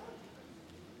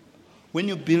 When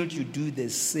you build, you do the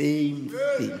same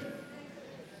thing.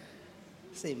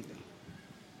 Same thing.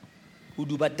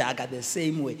 Uduba the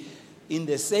same way, in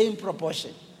the same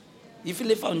proportion. If you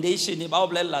lay foundation,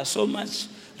 so much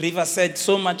river set,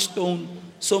 so much stone,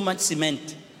 so much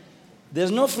cement.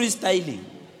 There's no freestyling.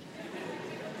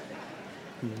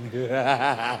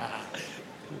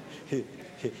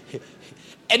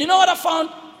 And you know what I found?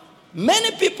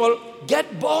 Many people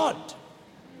get bored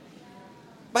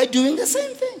by doing the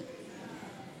same thing.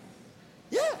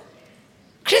 Yeah.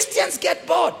 Christians get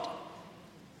bored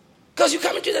because you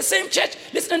come into the same church,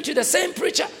 listening to the same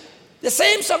preacher, the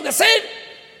same song, the same.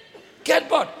 Get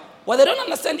bored. What they don't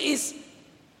understand is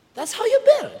that's how you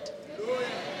build.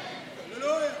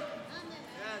 Hallelujah.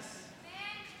 Yes.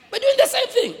 We're doing the same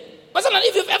thing. But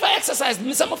if you've ever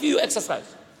exercised, some of you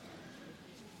exercise.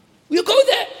 You go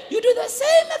there, you do the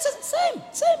same exercise,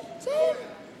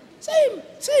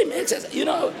 same exercise. You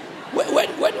know,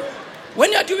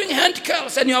 when you're doing hand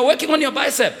curls and you're working on your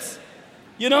biceps,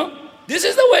 you know, this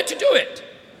is the way to do it.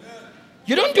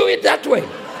 You don't do it that way.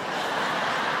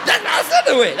 That's not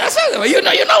the way. That's not the way. You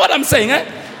know what I'm saying, eh?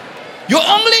 You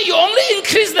only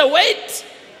increase the weight.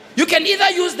 You can either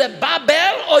use the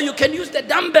barbell or you can use the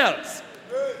dumbbells.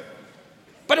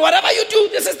 But whatever you do,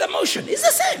 this is the motion. It's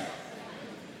the same.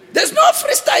 There's no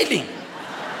freestyling.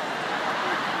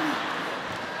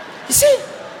 You see?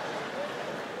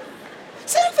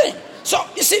 Same thing. So,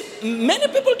 you see, many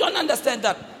people don't understand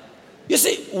that. You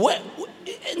see,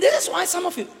 and this is why some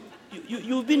of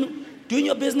you've been doing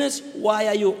your business, why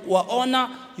are you owner,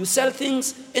 you sell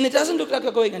things, and it doesn't look like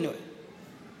you're going anywhere.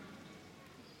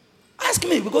 Ask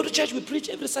me, we go to church, we preach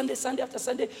every Sunday, Sunday after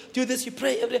Sunday, do this, you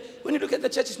pray every day. When you look at the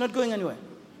church, it's not going anywhere.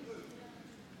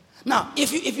 Now,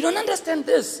 if you don't understand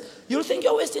this, you'll think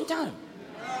you're wasting time.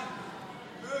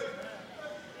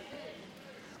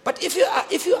 But if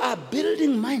you are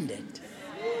building minded,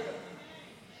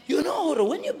 you know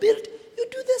when you build, you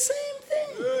do the same thing.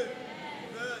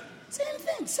 Same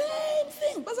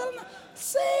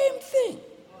thing.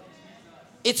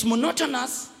 It's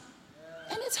monotonous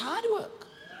and it's hard work.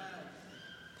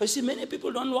 But you see, many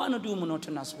people don't want to do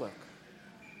monotonous work.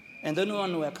 And they don't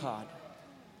want to work hard.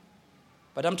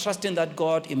 But I'm trusting that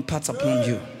God imparts upon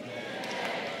you.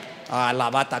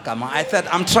 I said,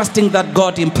 I'm trusting that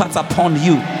God imparts upon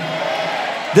you.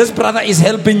 This brother is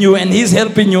helping you and he's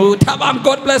helping you. Tabam,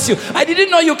 God bless you. I didn't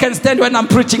know you can stand when I'm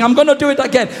preaching. I'm going to do it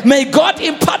again. May God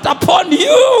impart upon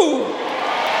you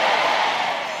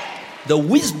the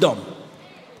wisdom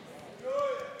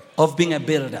of being a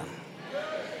builder.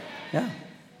 Yeah.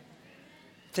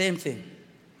 Same thing.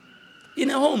 In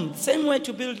a home, same way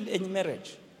to build a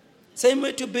marriage. Same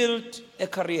way to build a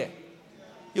career.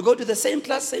 You go to the same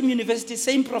class, same university,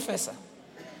 same professor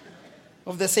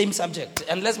of the same subject.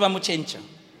 Unless Bamu change.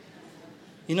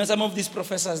 You know, some of these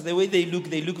professors, the way they look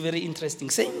very interesting.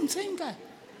 Same guy.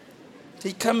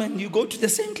 They come and you go to the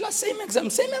same class, same exam,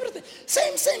 same everything.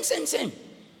 Same.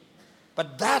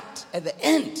 But that, at the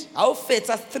end, our fates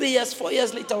are 3 years, 4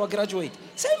 years later, we graduate.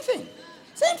 Same thing.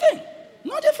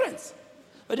 No difference.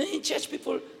 But then in church,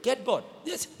 people get bored.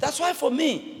 Yes, that's why for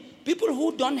me, people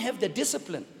who don't have the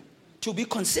discipline to be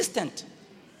consistent,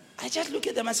 I just look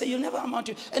at them and say, you'll never amount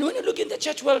to. And when you look in the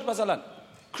church world, Bazalan,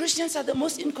 Christians are the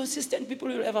most inconsistent people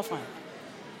you'll ever find.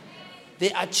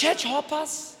 They are church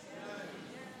hoppers.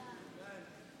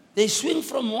 They swing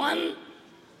from one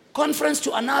conference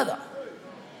to another.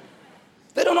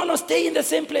 They don't want to stay in the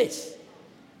same place.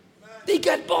 They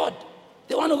get bored.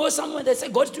 They want to go somewhere. They say,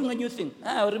 God's doing a new thing.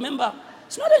 Remember,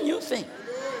 it's not a new thing.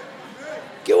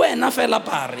 It's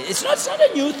not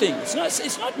a new thing. It's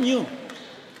not new.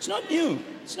 It's not new.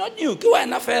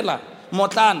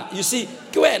 You see,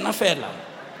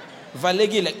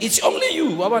 it's only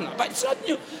you, but it's not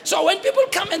new. So when people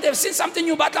come and they've seen something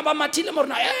new,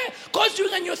 God's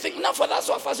doing a new thing. Now for those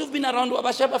of us who've been around,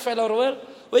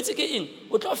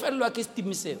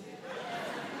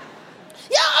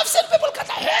 I've seen people cut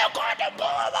their hair, God,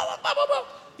 blah, blah, blah, blah, blah.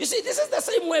 You see, this is the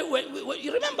same way. When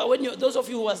you remember when those of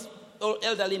you who was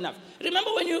elderly enough, remember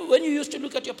when you used to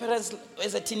look at your parents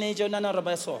as a teenager, Nana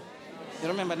Rabaso? You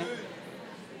remember, ne?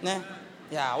 Ne?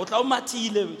 Yeah, you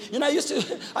know, I used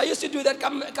to do that.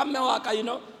 Come,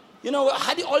 you know,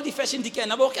 had the old fashioned decay.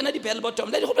 Now, can I the bell bottom?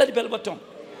 Let the bell bottom.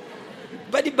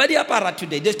 But the body apparat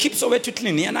today, they keep so wet to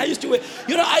clean. And I used to,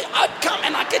 you know, I'd come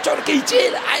and I catch a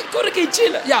chill. I go to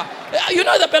chill. Yeah, you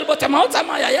know the bell bottom outside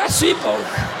my sweep.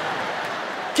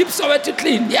 Keep so wet to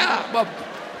clean. Yeah, Bob.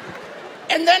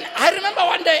 And then I remember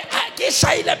one day, I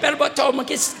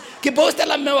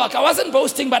wasn't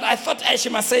boasting, but I thought I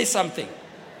should say something.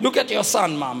 Look at your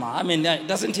son, Mama. I mean,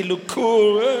 doesn't he look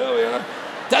cool?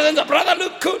 Doesn't the brother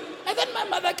look cool? And then my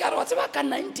mother got what's about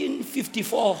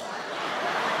 1954.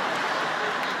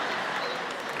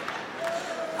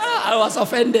 I was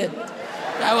offended.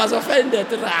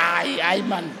 Ay,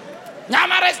 man.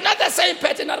 Mara, it's not the same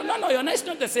pattern. No, your name is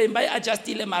not the same. By adjust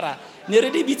ile Mara. How many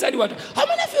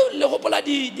of you le hopola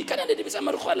di Canada di bisa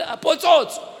marukhala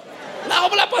potsotso? La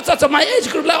hopola potsotso, my age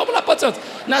group la hopola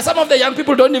potsotso. Now some of the young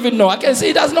people don't even know. I can see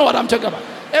he doesn't know what I'm talking about.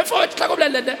 And for it tla go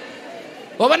blende.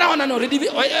 Wa bana ona no re di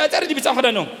bisa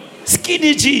khoda no.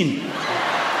 Skinny jean.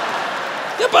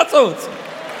 The potsotso.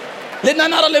 Le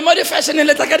nana le mode fashion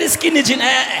le tla ka di skinny jean.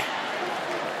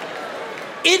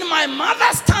 In my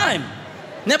mother's time,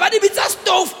 nobody beats a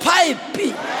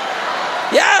stovepipe.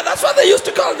 Yeah, that's what they used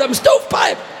to call them,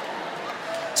 stovepipe.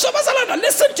 So, Basalana,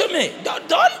 listen to me.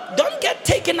 Don't get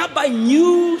taken up by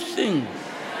new things.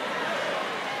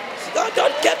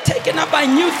 Don't get taken up by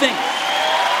new things.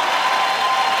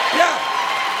 Yeah.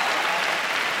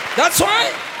 That's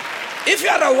why, if you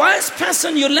are a wise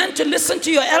person, you learn to listen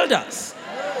to your elders.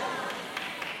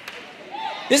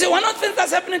 You see, one of the things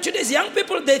that's happening today is young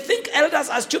people, they think elders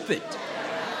are stupid.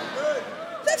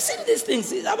 They've seen these things.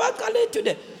 It's about Kale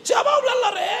today.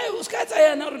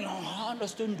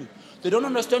 Understand. They don't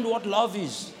understand what love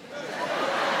is.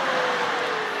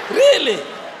 Really?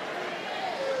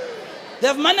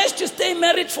 They've managed to stay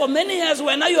married for many years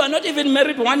when now you are not even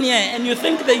married 1 year and you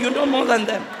think that you know more than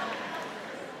them.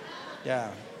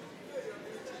 Yeah.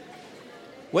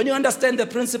 When you understand the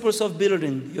principles of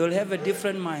building, you'll have a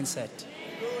different mindset.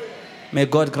 May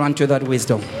God grant you that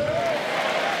wisdom.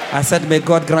 I said, may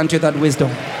God grant you that wisdom.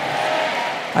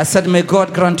 I said, may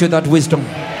God grant you that wisdom.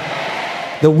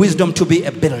 The wisdom to be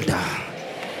a builder.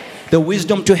 The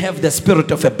wisdom to have the spirit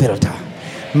of a builder.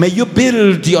 May you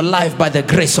build your life by the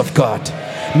grace of God.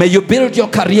 May you build your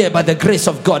career by the grace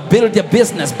of God. Build your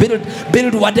business.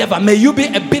 Build whatever. May you be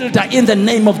a builder in the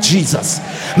name of Jesus.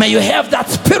 May you have that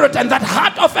spirit and that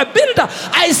heart of a builder.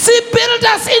 I see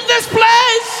builders in this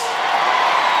place.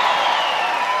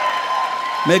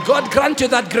 May God grant you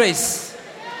that grace.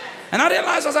 And I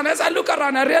realize, as I look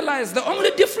around, I realize the only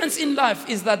difference in life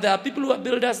is that there are people who are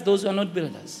builders, those who are not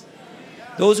builders.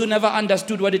 Those who never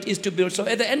understood what it is to build. So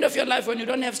at the end of your life, when you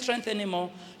don't have strength anymore,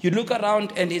 you look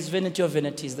around and it's vanity of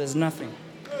vanities. There's nothing.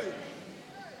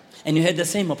 And you had the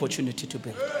same opportunity to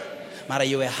build. Mara,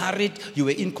 you were hurried, you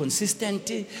were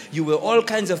inconsistent, you were all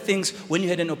kinds of things when you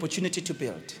had an opportunity to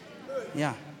build.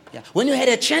 Yeah. Yeah. When you had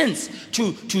a chance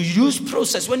to use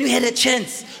process, when you had a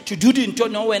chance to do it into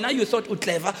nowhere, now you thought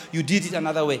clever, you did it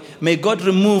another way. May God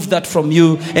remove that from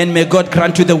you and may God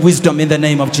grant you the wisdom in the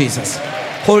name of Jesus.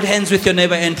 Hold hands with your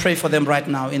neighbor and pray for them right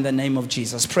now in the name of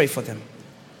Jesus. Pray for them.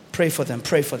 Pray for them.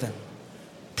 Pray for them.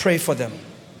 Pray for them.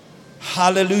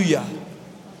 Hallelujah.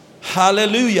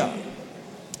 Hallelujah.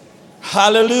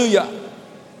 Hallelujah.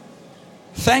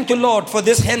 Thank you, Lord, for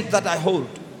this hand that I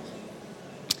hold.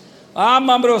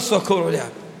 Thank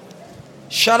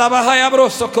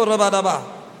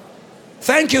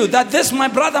you that this, my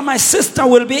brother, my sister,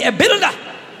 will be a builder.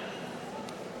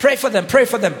 Pray for them, pray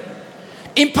for them.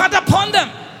 Impart upon them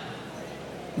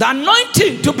the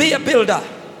anointing to be a builder.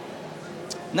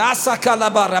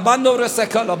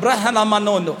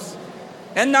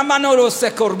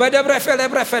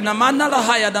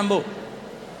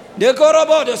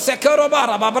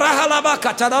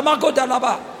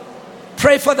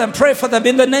 Pray for them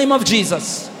in the name of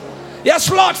Jesus. Yes,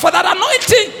 Lord, for that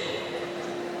anointing.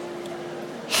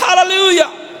 Hallelujah.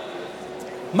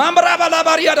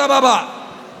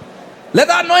 Let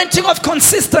the anointing of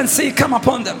consistency come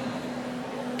upon them.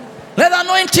 Let the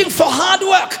anointing for hard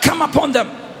work come upon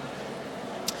them.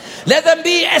 Let them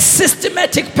be a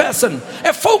systematic person,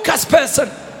 a focused person.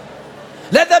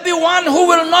 Let there be one who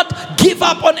will not give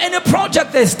up on any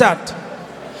project they start.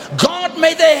 God,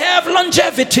 may they have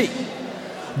longevity.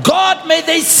 God, may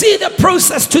they see the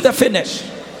process to the finish.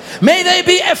 May they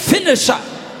be a finisher.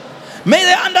 May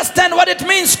they understand what it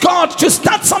means, God, to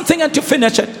start something and to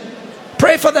finish it.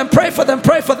 Pray for them, pray for them,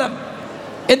 pray for them.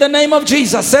 In the name of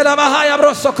Jesus. Mahaya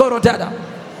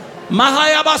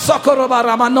basokoro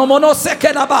barama no mono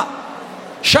sekelaba.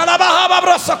 Shalabahaba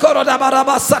brosokoro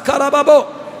dabaraba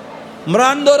sakarababo.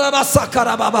 Mrandoraba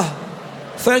sakarababa.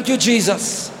 Thank you,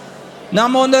 Jesus.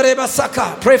 Namondereba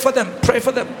saka. Pray for them, pray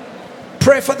for them.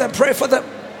 Pray for them, pray for them.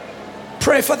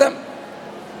 Pray for them.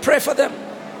 Pray for them.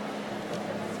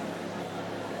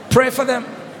 Pray for them.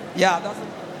 Yeah, that's it.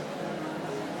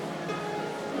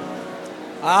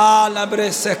 Labre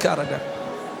sekarada.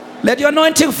 Let your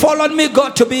anointing fall on me,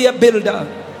 God, to be a builder.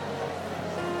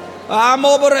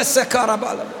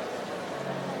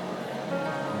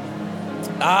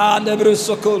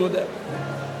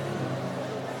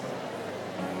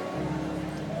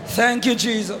 Thank you,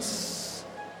 Jesus.